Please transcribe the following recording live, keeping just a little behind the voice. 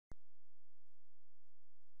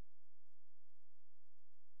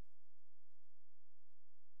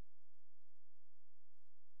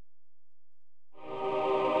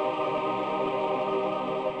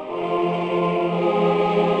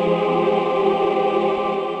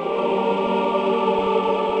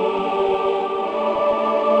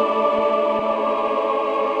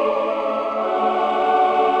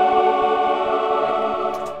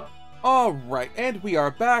And we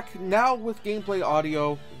are back, now with gameplay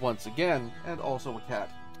audio once again, and also a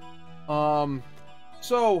cat.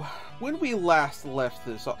 So, when we last left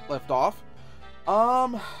off,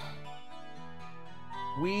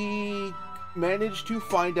 we managed to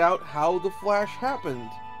find out how the Flash happened,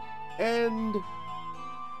 and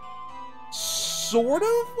sort of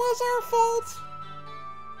was our fault,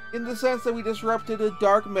 in the sense that we disrupted a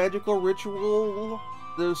dark magical ritual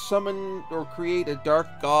to summon or create a dark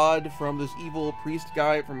god from this evil priest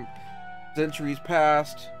guy from centuries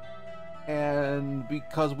past, and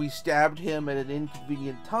because we stabbed him at an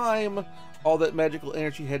inconvenient time, all that magical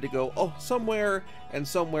energy had to go somewhere, and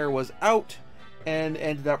somewhere was out, and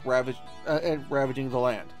ended up ravaging the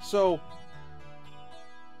land. So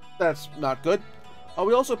that's not good.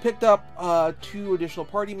 We also picked up 2 additional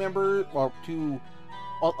party members, or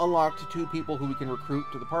unlocked 2 people who we can recruit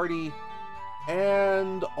to the party.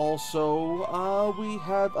 And also, we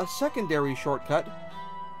have a secondary shortcut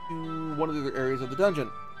to one of the other areas of the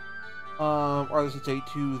dungeon. Or I should say,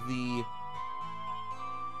 to the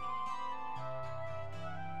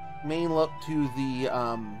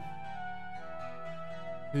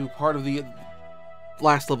to part of the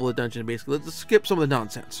last level of the dungeon, basically. Let's skip some of the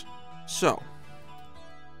nonsense. So,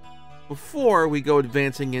 before we go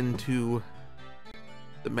advancing into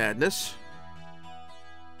the madness,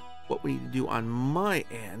 what we need to do on my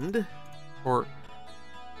end, or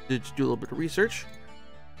to do a little bit of research,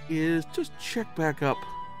 is just check back up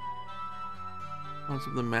on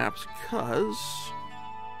some of the maps, because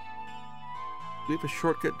we have a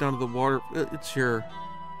shortcut down to the water. It's here.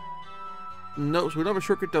 No, so we don't have a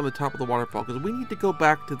shortcut down the top of the waterfall, because we need to go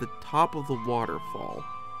back to the top of the waterfall.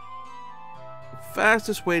 The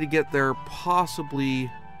fastest way to get there, possibly...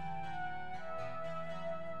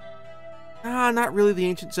 not really the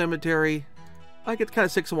ancient cemetery. Like, it's kind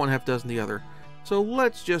of 6 of one, half dozen the other. So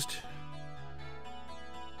let's just...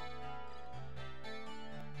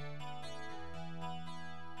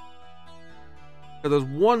 There's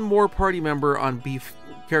one more party member on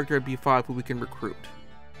character at B5 who we can recruit.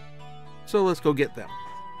 So let's go get them.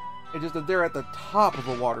 It's just that they're at the top of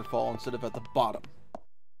the waterfall instead of at the bottom.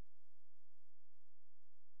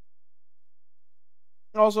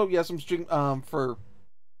 Also, yes, I'm streaming, for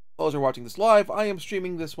those who are watching this live, I am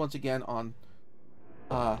streaming this once again on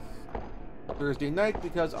Thursday night,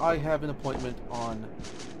 because I have an appointment on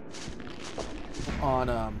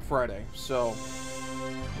Friday. So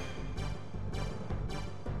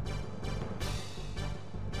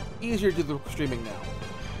easier to do the streaming now.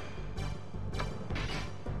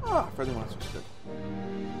 Friendly monsters, good.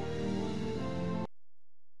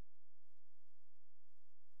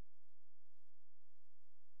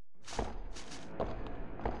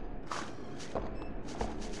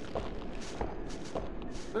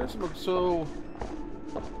 So,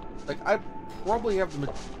 like, I probably have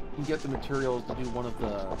can get the materials to do one of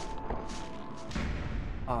the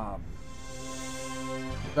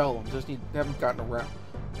vellums. Haven't gotten around.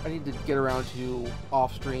 I need to get around to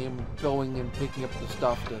off stream, going and picking up the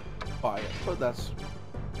stuff to buy it. But that's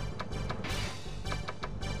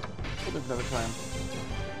another time.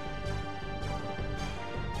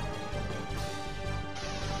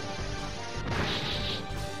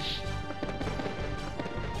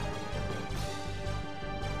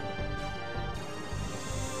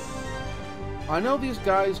 I know these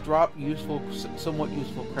guys drop somewhat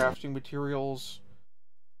useful crafting materials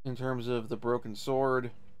in terms of the broken sword,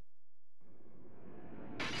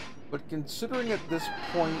 but considering at this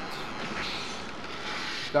point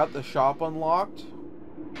got the shop unlocked,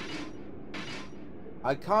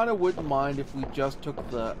 I kind of wouldn't mind if we just took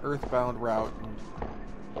the Earthbound route and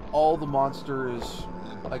all the monsters,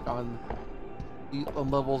 like on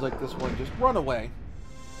levels like this one, just run away.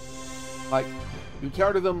 Like, you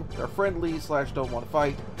encounter them, they're friendly / don't want to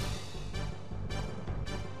fight.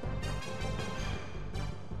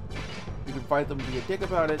 You can fight them, be a dick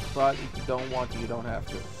about it, but if you don't want to, you don't have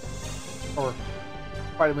to. Or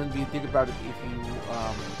fight them and be a dick about it if you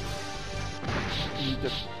need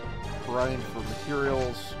to grind for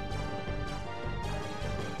materials.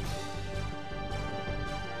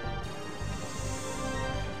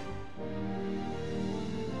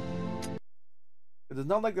 It's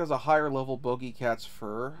not like there's a higher level Bogey Cat's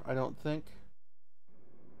fur, I don't think.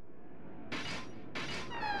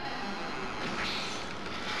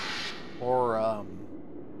 Or,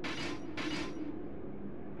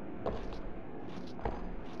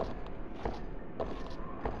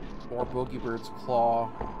 Bogeybird's claw.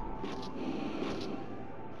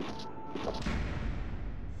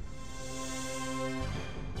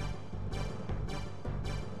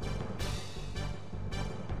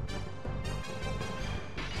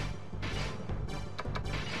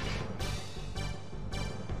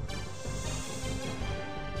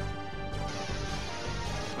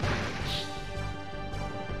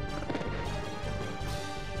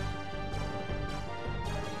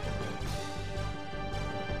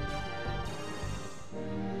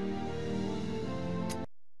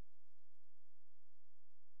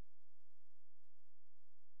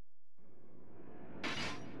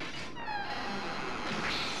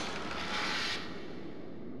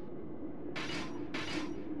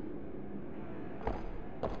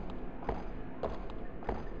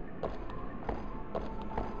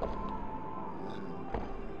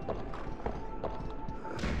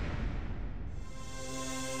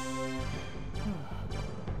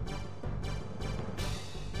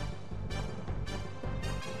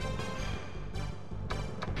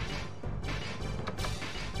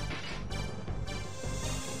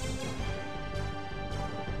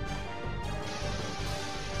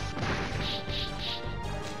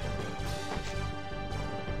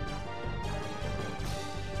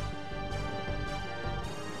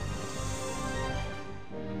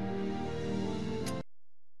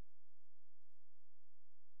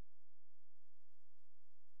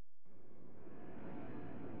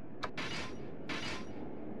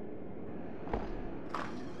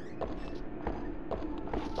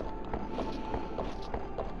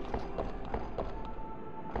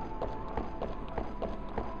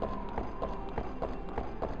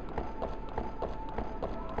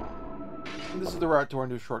 And this is the route to our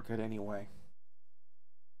new shortcut anyway.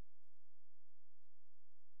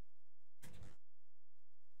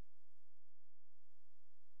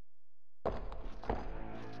 We're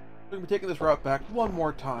going to be taking this route back one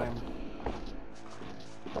more time.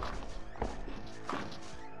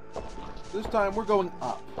 This time we're going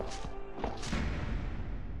up.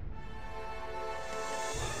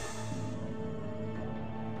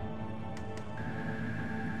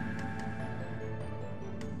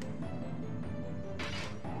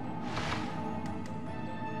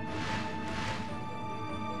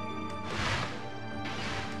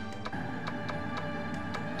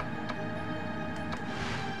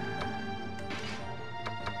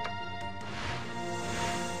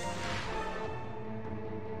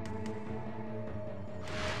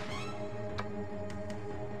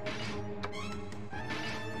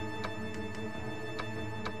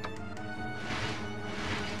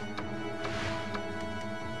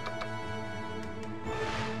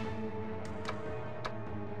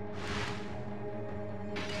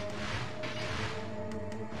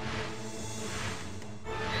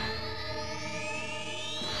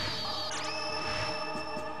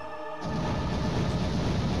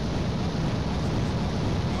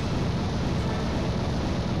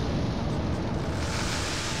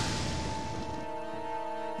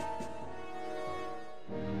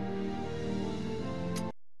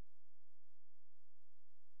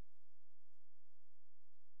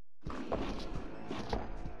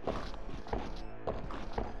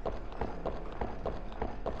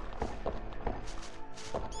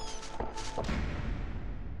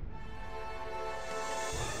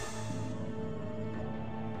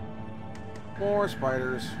 More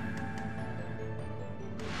spiders.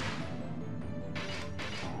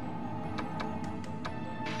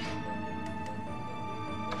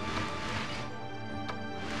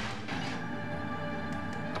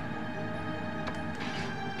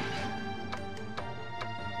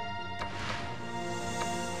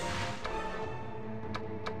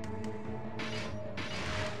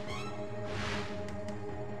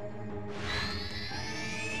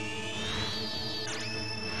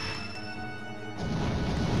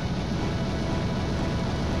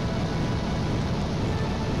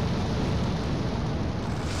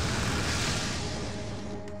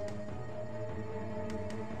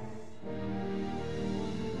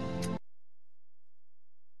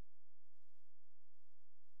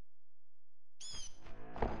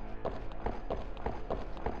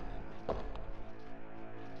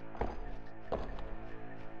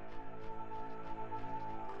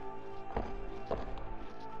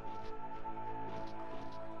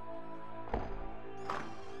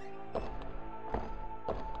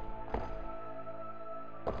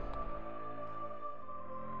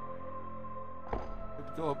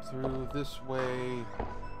 Go up through this way.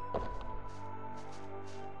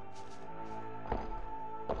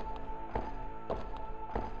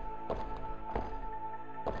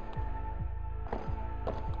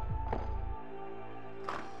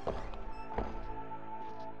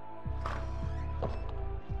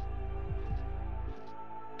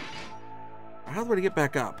 How's the way to get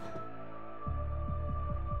back up?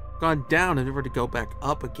 Gone down and never to go back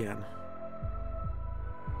up again.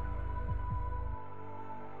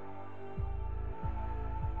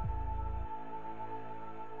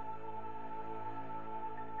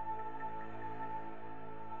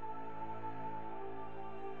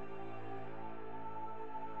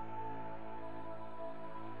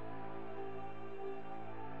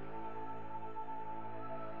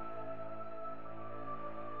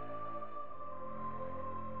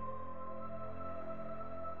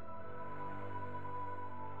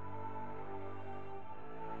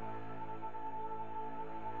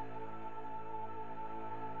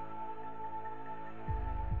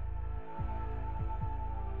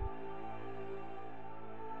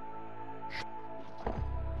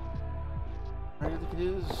 I think it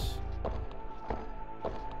is.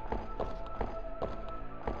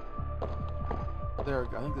 There we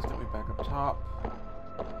go. I think this got me back up top.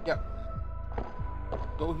 Yep.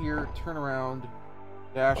 Go here, turn around,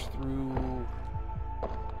 dash through.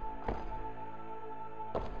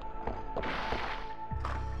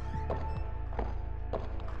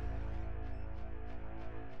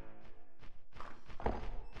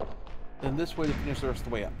 And this way to finish the rest of the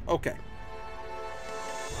way up. Okay.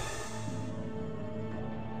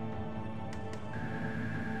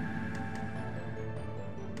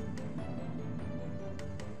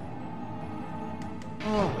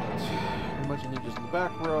 A bunch of ninjas in the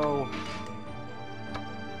back row.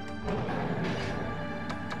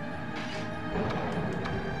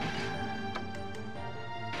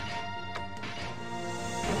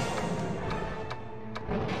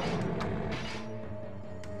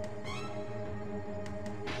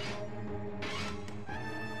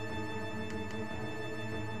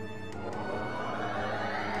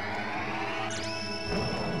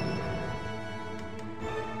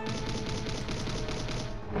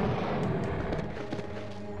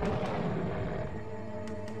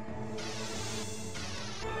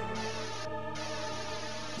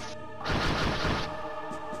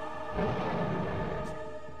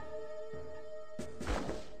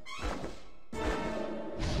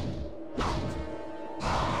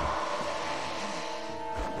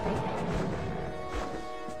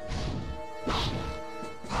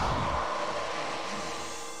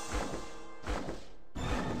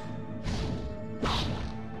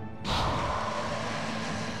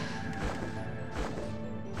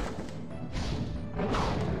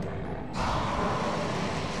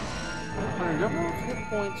 Do I have enough hit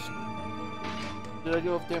points? Did I do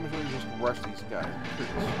enough damage when you just rush these guys? I'm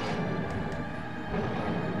curious.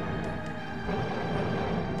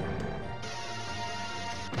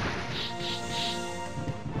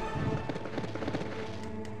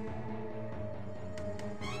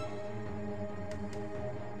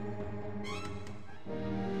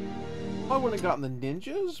 I wouldn't have gotten the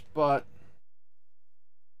ninjas, but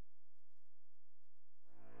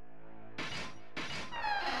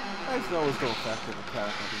I know it's still effective attack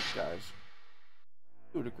on these guys.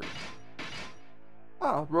 To a degree.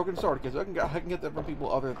 Ah, broken sword, because I can get that from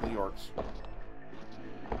people other than the orcs.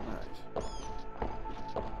 Alright.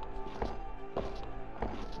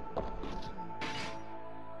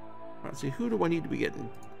 Let's see, who do I need to be getting?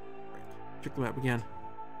 Right. Check the map again.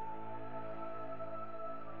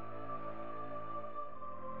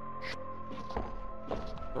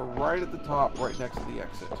 They're right at the top, right next to the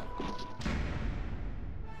exit.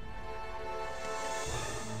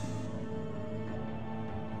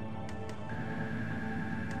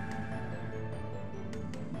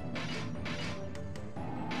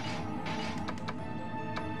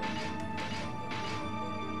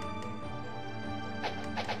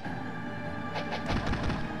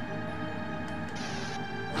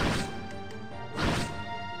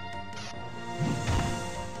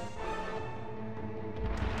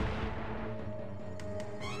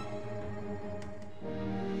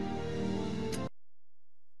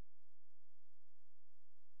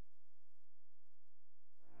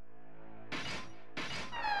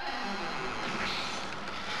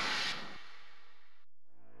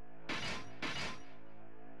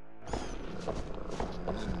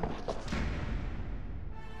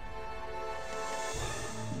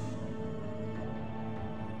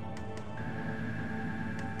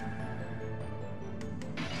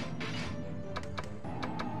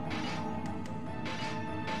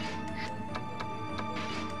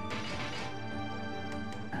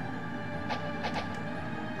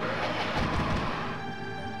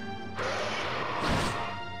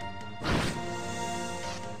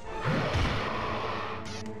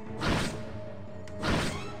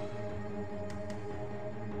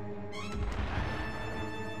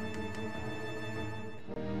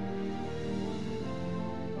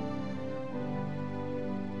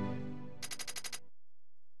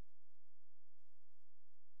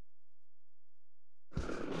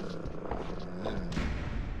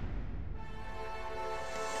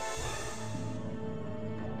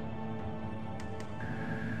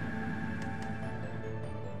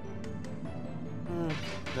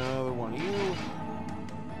 Another one of you.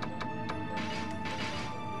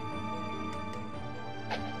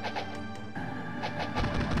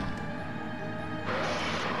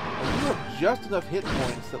 You have just enough hit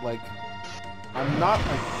points that, like, I'm not,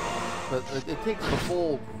 like, but it takes the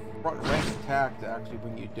full front rank attack to actually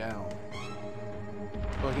bring you down.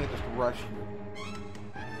 So I can't just rush you.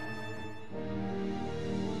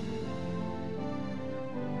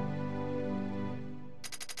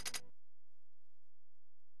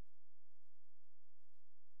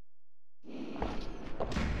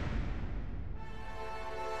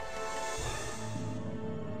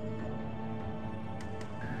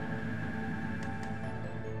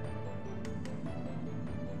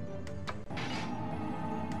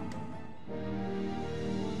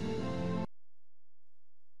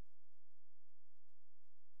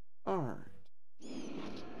 Alright.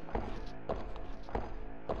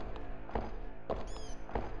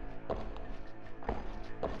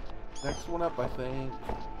 Next one up, I think.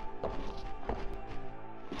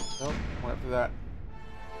 Nope, one after that.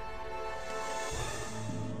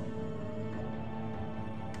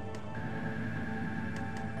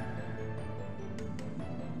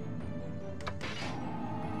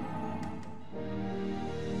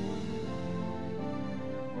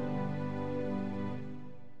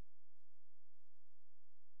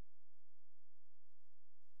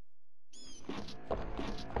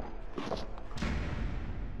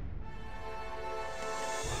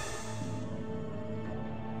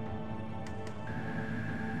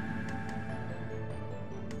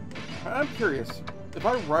 I'm curious, if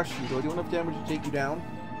I rush you, do I do enough damage to take you down?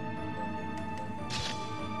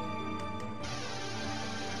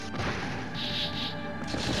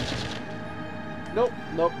 Nope,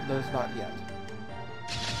 nope, that's not yet.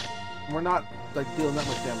 We're not, like, dealing that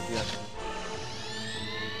much damage yet.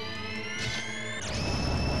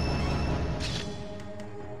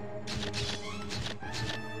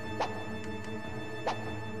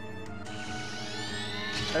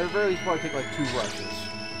 At the very least, probably take, like, 2 rushes.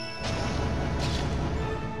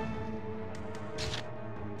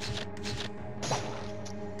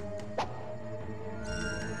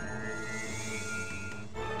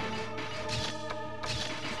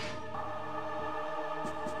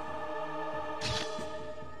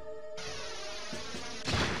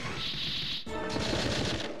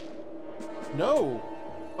 No.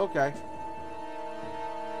 Okay.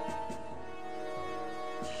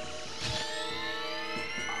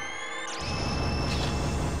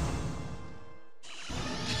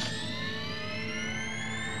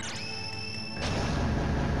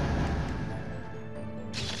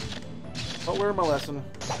 I'll learn my lesson.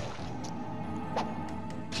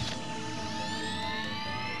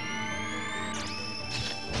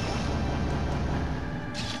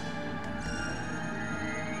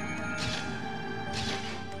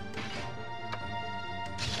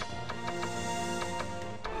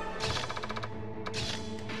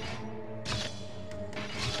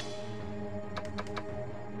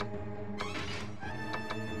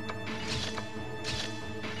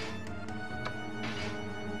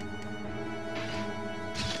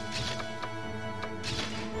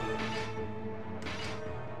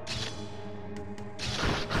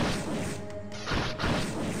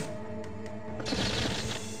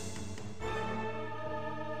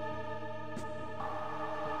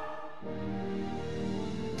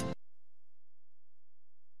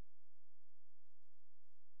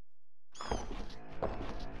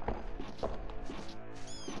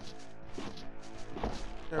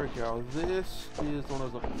 There we go. This is the one I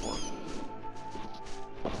was looking for.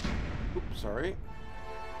 Oops, sorry.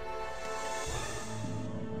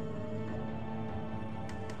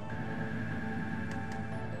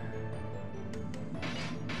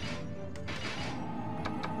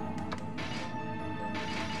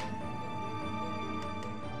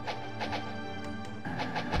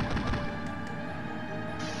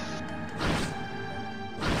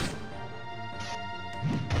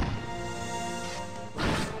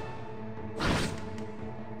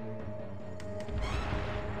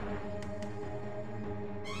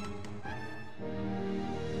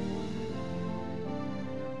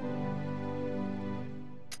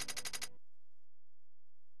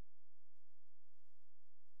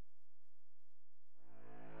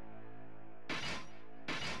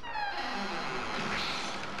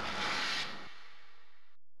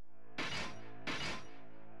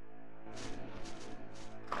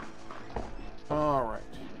 All right.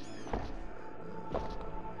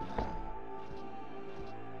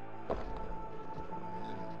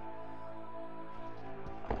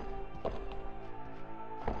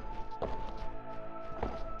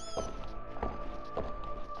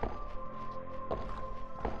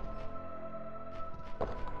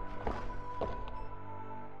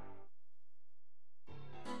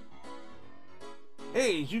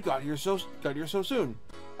 Hey, you got here so soon.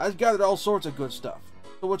 I've gathered all sorts of good stuff.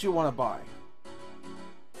 So what you want to buy?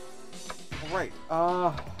 All right.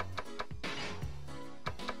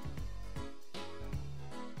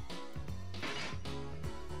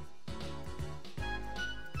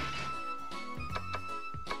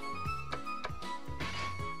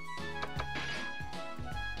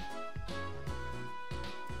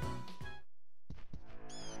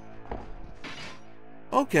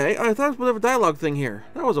 Okay, I thought it was a bit of a dialogue thing here.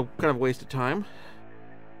 That was a kind of a waste of time.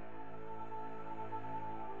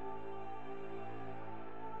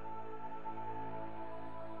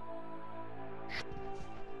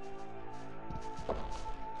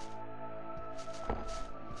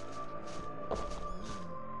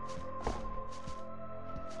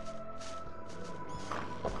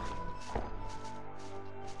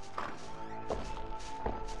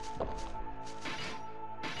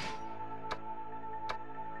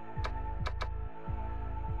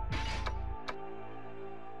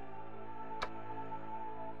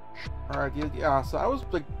 Alright, yeah, so I was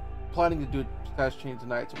like planning to do a stash chain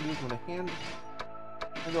tonight, so I'm just going to hand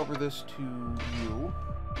over this to you.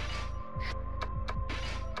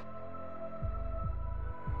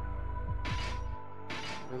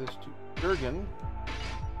 Over this to Durgan.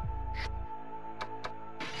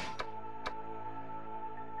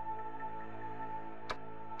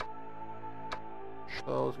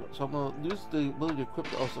 So I'm going to lose the ability to equip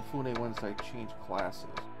the Osafune once I change classes.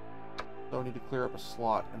 So I need to clear up a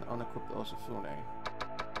slot and unequip the Osafune.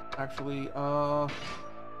 Actually,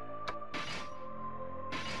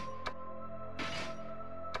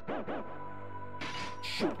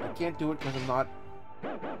 shoot, I can't do it because I'm not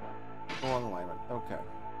wrong alignment. Okay.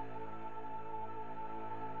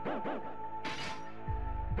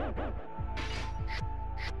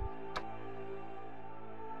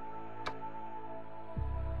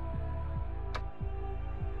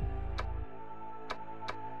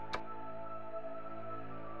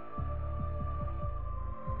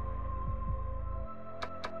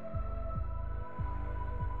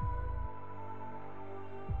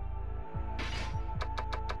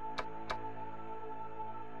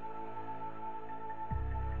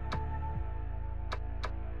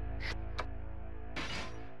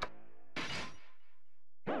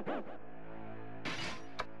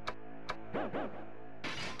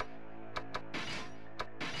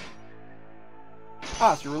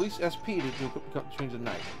 Ah, so you release SP to change the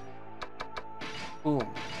knight. Boom.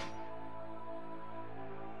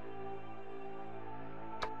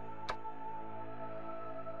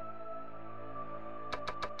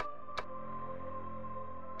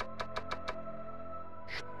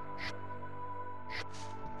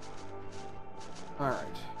 Alright.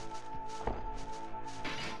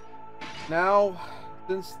 Now,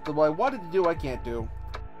 since what I wanted to do, I can't do.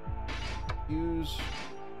 Use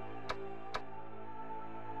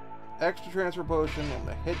extra transfer potion. I'm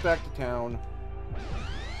gonna head back to town.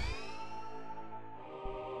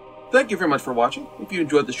 Thank you very much for watching. If you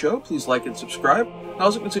enjoyed the show, please like and subscribe.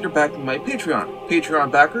 Also consider backing my Patreon.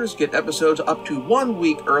 Patreon backers get episodes up to 1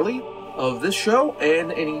 week early of this show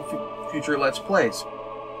and any future Let's Plays.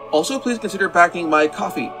 Also, please consider backing my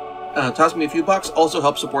Ko-fi. Toss me a few bucks also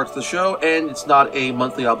helps support the show, and it's not a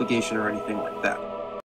monthly obligation or anything like that.